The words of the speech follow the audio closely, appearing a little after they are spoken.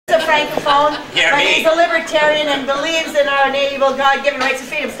francophone, Yeah, but me. he's a libertarian and believes in our inalienable God-given rights and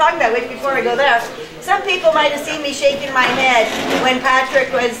freedoms. Talking that way before I go there. Some people might have seen me shaking my head when Patrick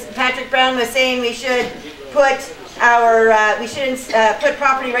Brown was saying we should put put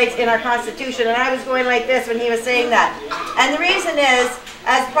property rights in our Constitution, and I was going like this when he was saying that. And the reason is,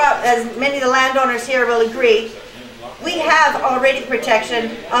 as many of the landowners here will agree, we have already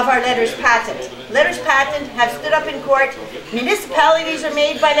protection of our letters patent. Letters patent have stood up in court. Municipalities are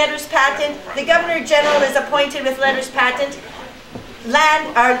made by letters patent. The Governor General is appointed with letters patent.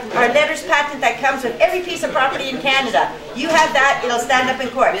 Our letters patent that comes with every piece of property in Canada. You have that, it'll stand up in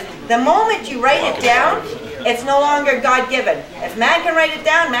court. The moment you write it down, it's no longer God-given. If man can write it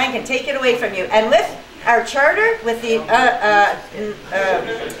down, man can take it away from you. And with our charter, with the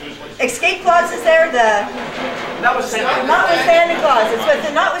escape clauses there, the notwithstanding clauses, with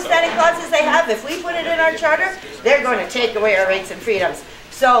the notwithstanding clauses they have, if we put it in our charter, they're going to take away our rights and freedoms.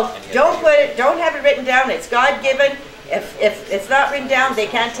 So don't have it written down. It's God-given. If it's not written down, they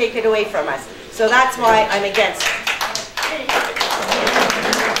can't take it away from us. So that's why I'm against it.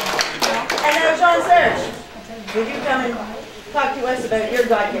 And now, Jean Serge, would you come and talk to us about your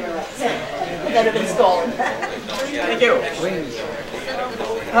God-given rights that have been stolen? Thank you.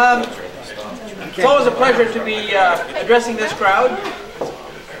 It's always a pleasure to be addressing this crowd.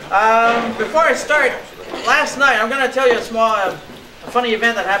 Before I start, last night, I'm going to tell you a funny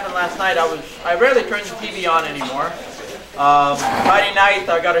event that happened last night. I rarely turn the TV on anymore. Friday night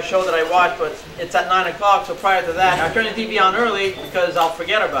I got a show that I watch, but it's at 9 o'clock, so prior to that I turn the TV on early because I'll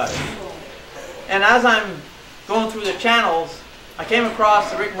forget about it. And as I'm going through the channels, I came across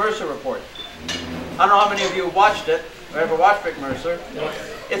the Rick Mercer report. I don't know how many of you watched it, or ever watched Rick Mercer.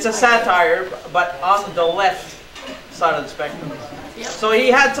 It's a satire, but on the left side of the spectrum. So he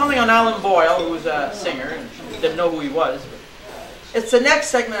had something on Alan Boyle, who's a singer, didn't know who he was. It's the next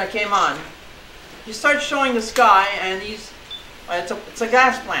segment that came on. He starts showing the sky, and it's a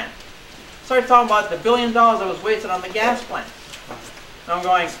gas plant. Started talking about the $1 billion that was wasted on the gas plant. And I'm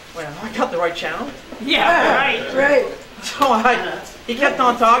going, wait, I got the right channel? Yeah, right. So he kept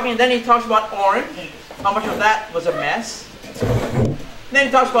on talking, and then he talks about Orange, how much of that was a mess. And then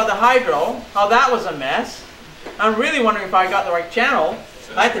he talks about the hydro, how that was a mess. I'm really wondering if I got the right channel.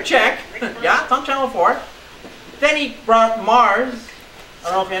 I had to check. Yeah, it's on channel 4. Then he brought Mars. I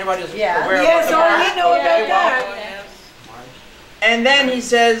don't know if anybody's aware of Yes, Mars. we know about that. And then he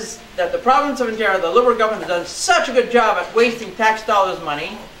says that the province of Ontario, the Liberal government, has done such a good job at wasting tax dollars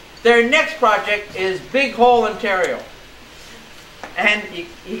money. Their next project is Big Hole, Ontario. And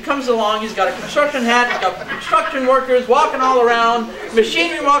he comes along, he's got a construction hat, he's got construction workers walking all around,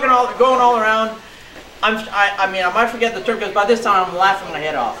 machinery going all around. I mean, I might forget the term because by this time I'm laughing my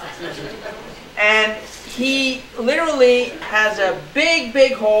head off. And he literally has a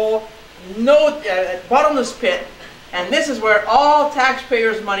big hole, bottomless pit, and this is where all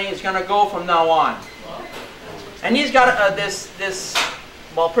taxpayers' money is going to go from now on. And he's got this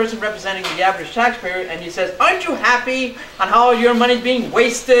person representing the average taxpayer, and he says, aren't you happy on how your money is being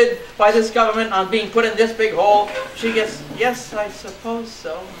wasted by this government on being put in this big hole? She gets, yes, I suppose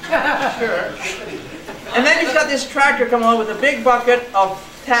so. Sure. And then he's got this tractor coming along with a big bucket of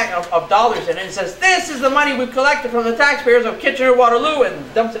dollars in it, and says, this is the money we've collected from the taxpayers of Kitchener-Waterloo,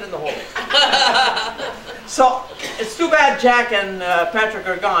 and dumps it in the hole. So it's too bad Jack and Patrick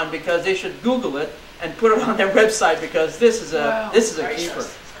are gone, because they should Google it and put it on their website, because this is a keeper.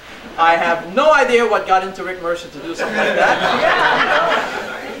 I have no idea what got into Rick Mercer to do something like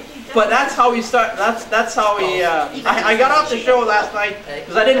that. But that's how we start. That's how we. I got off the show last night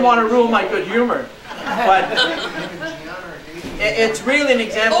because I didn't want to ruin my good humor. But it's really an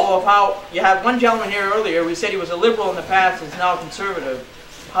example of how you have one gentleman here earlier. We said he was a liberal in the past, is now conservative.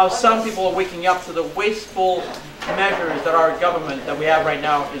 How some people are waking up to the wasteful measures that our government that we have right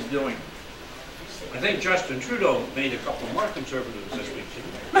now is doing. I think Justin Trudeau made a couple more conservatives this week.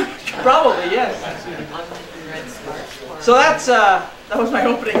 Probably, yes. So that was my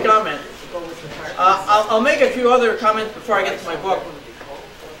opening comment. I'll make a few other comments before I get to my book.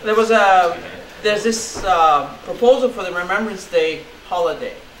 There's this proposal for the Remembrance Day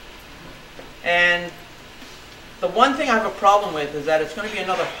holiday, and the one thing I have a problem with is that it's going to be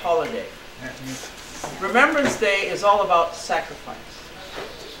another holiday. Remembrance Day is all about sacrifice.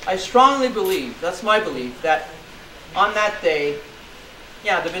 I strongly believe, that's my belief, that on that day,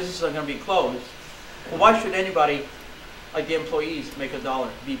 yeah, the businesses are going to be closed, but why should anybody, like the employees, make $1,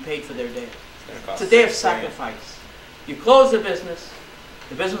 be paid for their day? It's a day of sacrifice. You close the business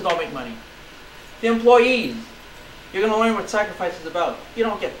don't make money. The employees, you're going to learn what sacrifice is about. You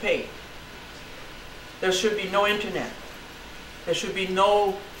don't get paid. There should be no internet. There should be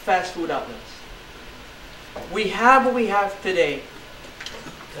no fast food outlets. We have what we have today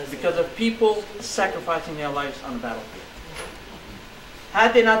because of people sacrificing their lives on the battlefield.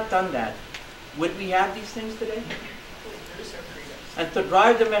 Had they not done that, would we have these things today? And to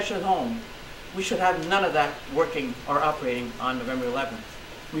drive the message home, we should have none of that working or operating on November 11th.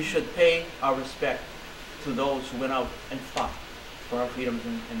 We should pay our respect to those who went out and fought for our freedoms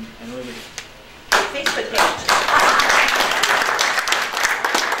and liberty. Facebook page.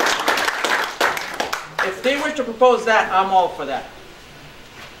 If they wish to propose that, I'm all for that.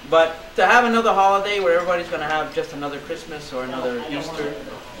 But to have another holiday where everybody's going to have just another Christmas or another Easter,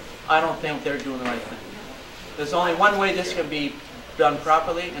 I don't think they're doing the right thing. There's only one way this can be done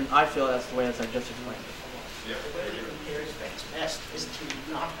properly, and I feel that's the way as I just explained. Best is to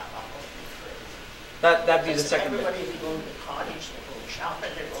not have a holiday parade. That'd be the second bit. Everybody, they go to the cottage, they go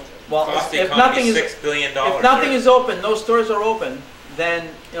shopping, they go to... Well, if nothing is open, no stores are open, then,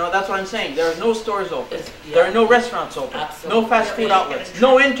 you know, that's what I'm saying. There are no stores open. There are no restaurants open. Absolutely. No fast food outlets.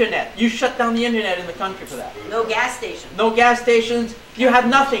 No internet. You shut down the internet in the country for that. No gas station. No gas stations. You have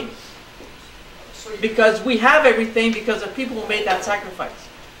nothing. Because we have everything because of people who made that sacrifice.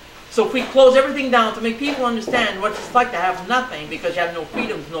 So if we close everything down to make people understand what it's like to have nothing because you have no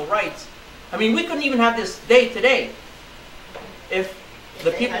freedoms, no rights. I mean, we couldn't even have this day today if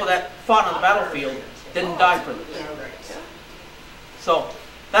the people that fought on the battlefield didn't die for this. So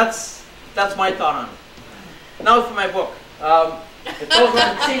that's my thought on it. Now for my book. If those who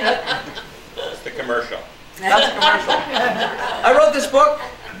haven't seen it, It's the commercial. that's a commercial. I wrote this book.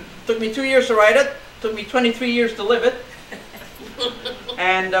 Took me 2 years to write it. Took me 23 years to live it.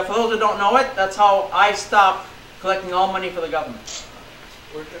 And for those who don't know it, that's how I stopped collecting all money for the government.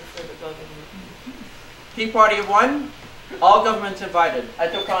 Tea Party won. All governments invited. I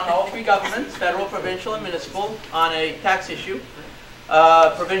took on all three governments, federal, provincial, and municipal, on a tax issue.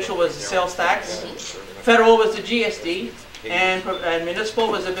 Provincial was the sales tax. Federal was the GST. And municipal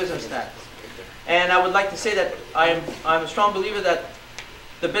was the business tax. And I would like to say that I'm a strong believer that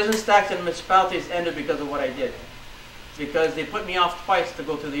the business tax in municipalities ended because of what I did. Because they put me off twice to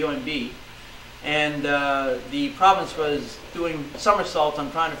go to the OMB. And the province was doing somersaults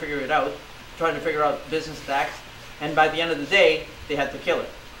on trying to figure it out, trying to figure out business tax. And by the end of the day, they had to kill it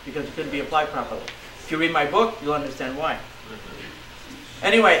because it couldn't be applied properly. If you read my book, you'll understand why.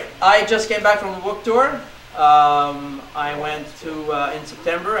 Anyway, I just came back from a book tour. I went to, in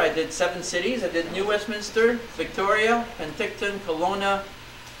September, I did 7 cities. I did New Westminster, Victoria, Penticton, Kelowna,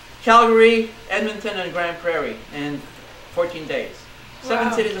 Calgary, Edmonton, and Grand Prairie in 14 days.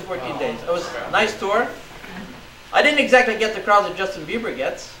 7 cities in 14 days. It was a nice tour. I didn't exactly get the crowds that Justin Bieber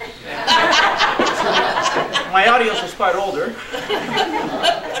gets. My audience was quite older.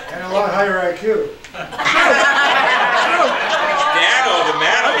 And a lot higher IQ. Dano, the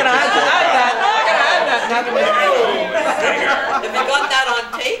man. I'm going to add that. Have you got that on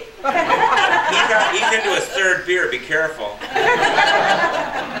tape? He's into his 3rd beer. Be careful.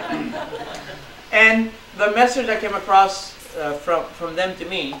 And the message I came across from them to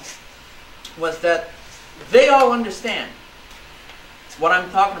me was that they all understand what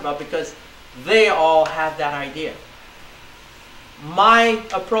I'm talking about because they all have that idea. My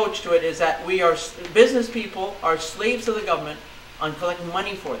approach to it is that business people are slaves to the government on collecting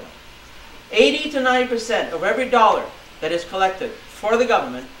money for them. 80 to 90% of every dollar that is collected for the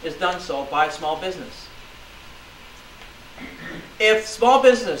government is done so by small business. If small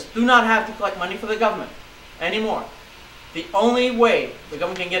business do not have to collect money for the government anymore, the only way the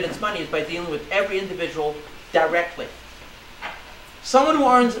government can get its money is by dealing with every individual directly. Someone who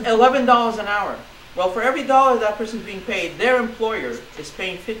earns $11 an hour, well, for every dollar that person is being paid, their employer is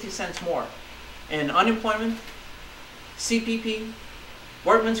paying 50 cents more in unemployment, CPP,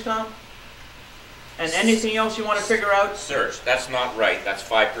 workman's comp, and anything else you want to figure out. Serge, that's not right. That's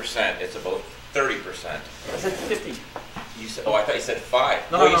 5%. It's about 30%. I said 50. You said, oh, I thought you said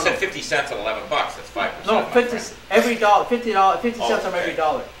 5. No, well, no, you said no. 50 cents on 11 bucks. That's 5%. No, 50 every dollar, $50, 50 cents on every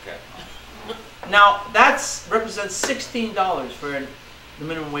dollar. Okay. Now that represents $16 for the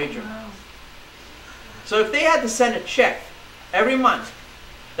minimum wage. Wow. So if they had to send a check every month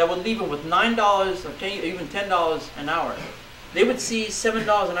that would leave them with $9 or even $10 an hour, they would see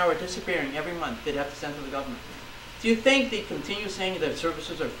 $7 an hour disappearing every month. They'd have to send to the government. Do you think they continue saying that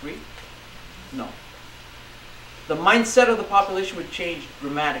services are free? No. The mindset of the population would change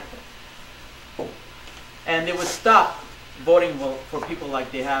dramatically. And they would stop voting for people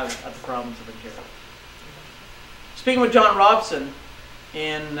like they have at the province of Ontario. Speaking with John Robson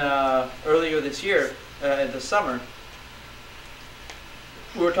earlier this year, this summer,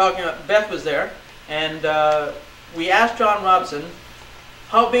 we were talking, Beth was there, and we asked John Robson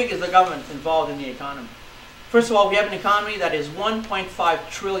How big is the government involved in the economy? First of all, we have an economy that is $1.5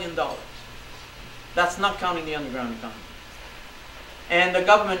 trillion. That's not counting the underground economy. And the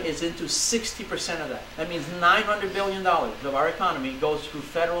government is into 60% of that. That means $900 billion of our economy goes through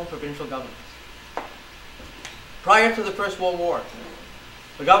federal and provincial governments. Prior to the First World War,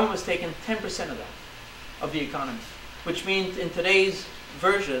 the government was taking 10% of that, of the economy, which means in today's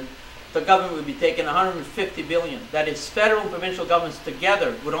version, the government would be taking 150 billion. That is, federal and provincial governments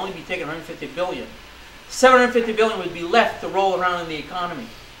together would only be taking 150 billion. 750 billion would be left to roll around in the economy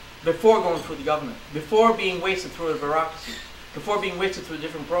before going through the government, before being wasted through a bureaucracy, before being wasted through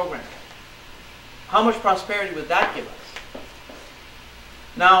different programs. How much prosperity would that give us?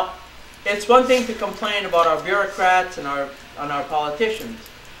 Now, it's one thing to complain about our bureaucrats and our politicians,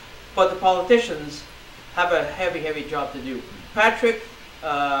 but the politicians have a heavy, heavy job to do. Patrick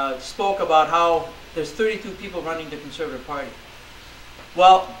spoke about how there's 32 people running the Conservative Party.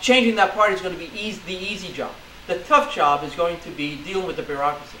 Well, changing that party is going to be the easy job. The tough job is going to be dealing with the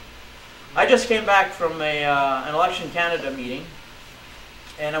bureaucracy. I just came back from an Election Canada meeting,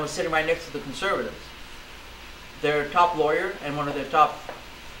 and I was sitting right next to the Conservatives. Their top lawyer and one of their top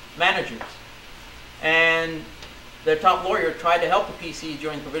managers. And their top lawyer tried to help the PC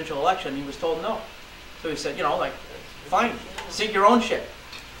during the provincial election. He was told no. So he said, you know, like, fine, sink your own ship.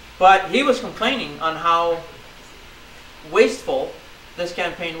 But he was complaining on how wasteful this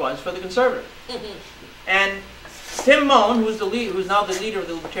campaign was for the Conservatives. And Tim Moan, who's now the leader of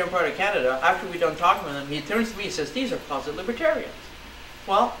the Libertarian Party of Canada, after we're done talking with him, he turns to me and says, these are closet libertarians.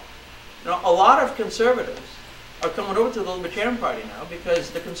 Well, you know, a lot of conservatives are coming over to the Libertarian Party now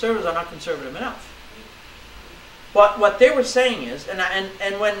because the conservatives are not conservative enough. But what they were saying is,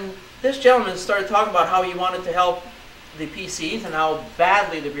 and when this gentleman started talking about how he wanted to help the PCs and how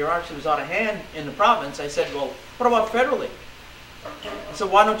badly the bureaucracy was out of hand in the province, I said, well, what about federally? I said,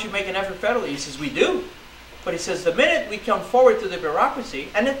 why don't you make an effort federally? He says, we do. But he says, the minute we come forward to the bureaucracy,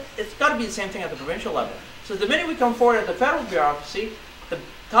 and it's got to be the same thing at the provincial level. So the minute we come forward at the federal bureaucracy, the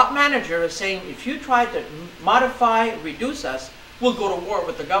top manager is saying, if you try to modify, reduce us, we'll go to war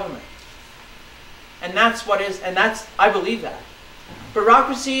with the government. And that's what is, and that's, I believe that.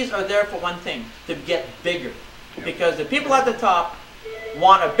 Bureaucracies are there for one thing, to get bigger. Because the people at the top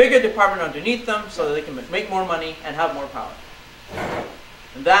want a bigger department underneath them so that they can make more money and have more power.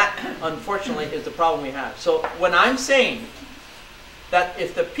 And that, unfortunately, is the problem we have. So when I'm saying that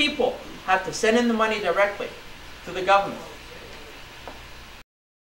if the people have to send in the money directly to the government,